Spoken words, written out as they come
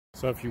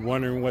So if you're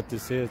wondering what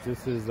this is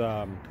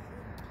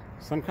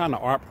some kind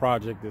of art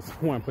project that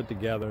someone put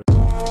together.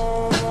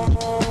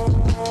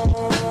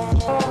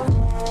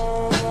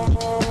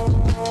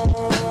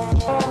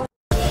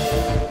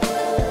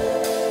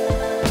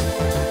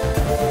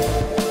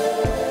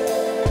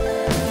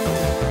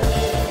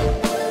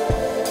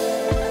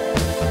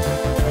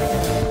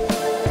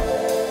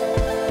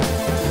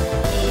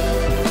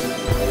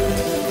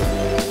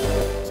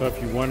 So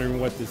if you're wondering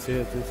what this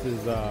is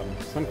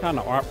some kind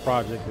of art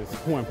project that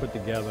someone put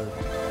together.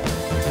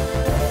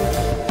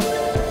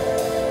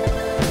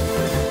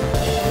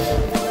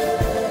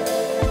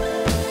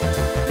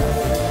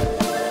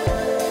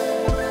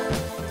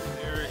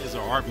 There is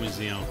an art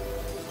museum.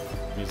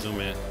 Let me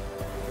zoom in.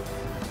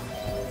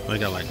 They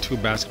got like 2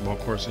 basketball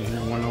courts in here,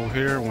 one over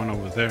here, one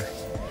over there.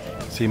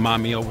 See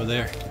mommy over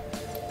there?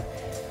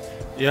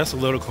 Yeah, it's a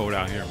little cold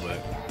out here, but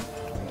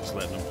I'm just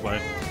letting them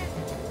play.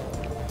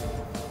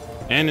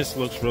 And this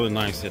looks really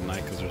nice at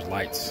night because there's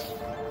lights.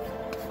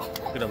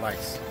 Look at the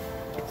lights.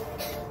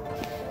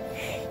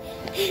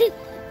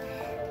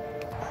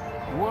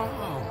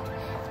 Wow.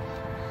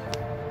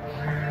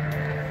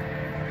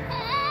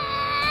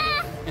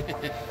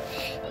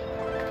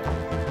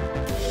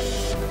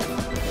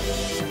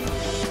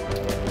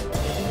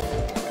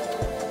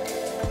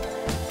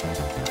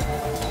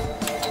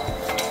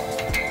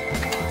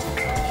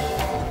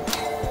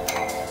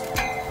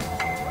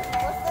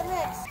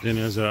 Then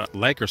there's a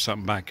lake or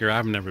something back here.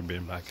 I've never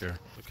been back here.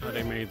 Look how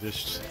they made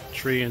this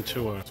tree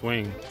into a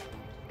swing.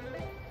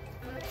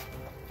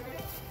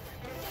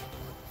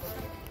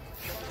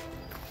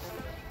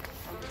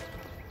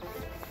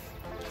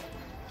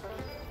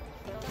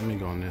 Let me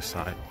go on this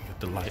side, get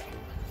the light.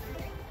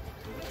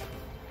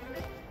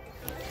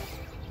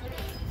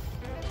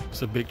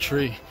 It's a big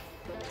tree.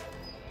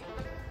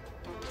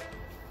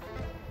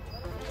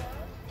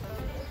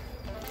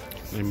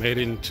 They made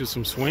it into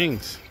some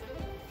swings.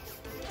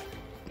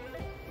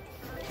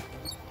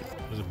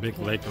 There's a big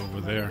lake over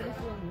there.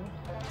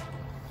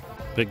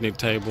 Picnic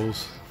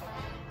tables.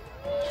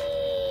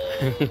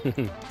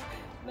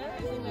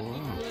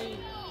 Wow.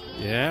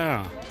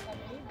 Yeah.